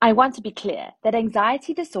I want to be clear that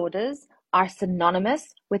anxiety disorders are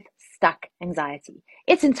synonymous with stuck anxiety.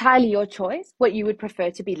 It's entirely your choice what you would prefer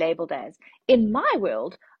to be labeled as. In my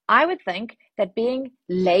world, I would think that being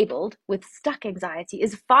labeled with stuck anxiety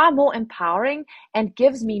is far more empowering and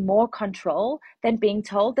gives me more control than being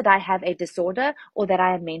told that I have a disorder or that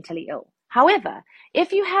I am mentally ill. However,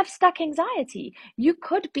 if you have stuck anxiety, you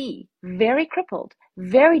could be very crippled,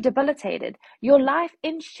 very debilitated. Your life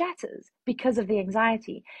in shatters because of the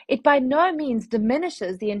anxiety. It by no means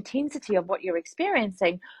diminishes the intensity of what you're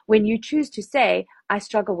experiencing when you choose to say, I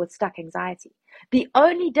struggle with stuck anxiety. The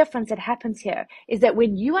only difference that happens here is that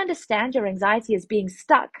when you understand your anxiety as being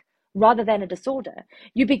stuck rather than a disorder,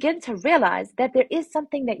 you begin to realize that there is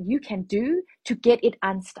something that you can do to get it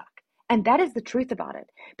unstuck. And that is the truth about it.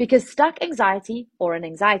 Because stuck anxiety, or an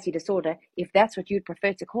anxiety disorder, if that's what you'd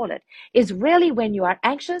prefer to call it, is really when you are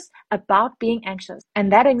anxious about being anxious.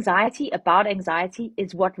 And that anxiety about anxiety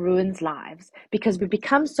is what ruins lives. Because we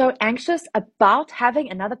become so anxious about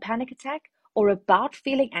having another panic attack or about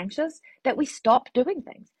feeling anxious that we stop doing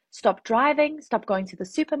things. Stop driving, stop going to the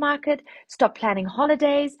supermarket, stop planning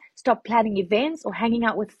holidays, stop planning events or hanging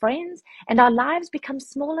out with friends, and our lives become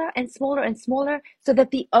smaller and smaller and smaller so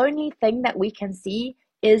that the only thing that we can see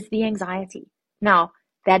is the anxiety. Now,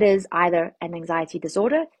 that is either an anxiety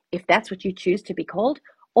disorder, if that's what you choose to be called,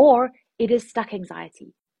 or it is stuck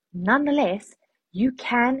anxiety. Nonetheless, you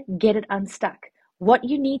can get it unstuck. What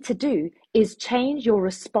you need to do is change your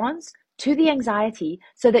response to the anxiety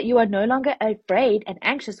so that you are no longer afraid and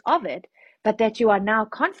anxious of it, but that you are now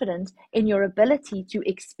confident in your ability to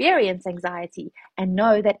experience anxiety and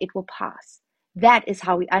know that it will pass. That is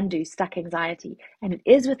how we undo stuck anxiety, and it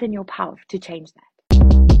is within your power to change that.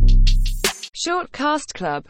 Shortcast Club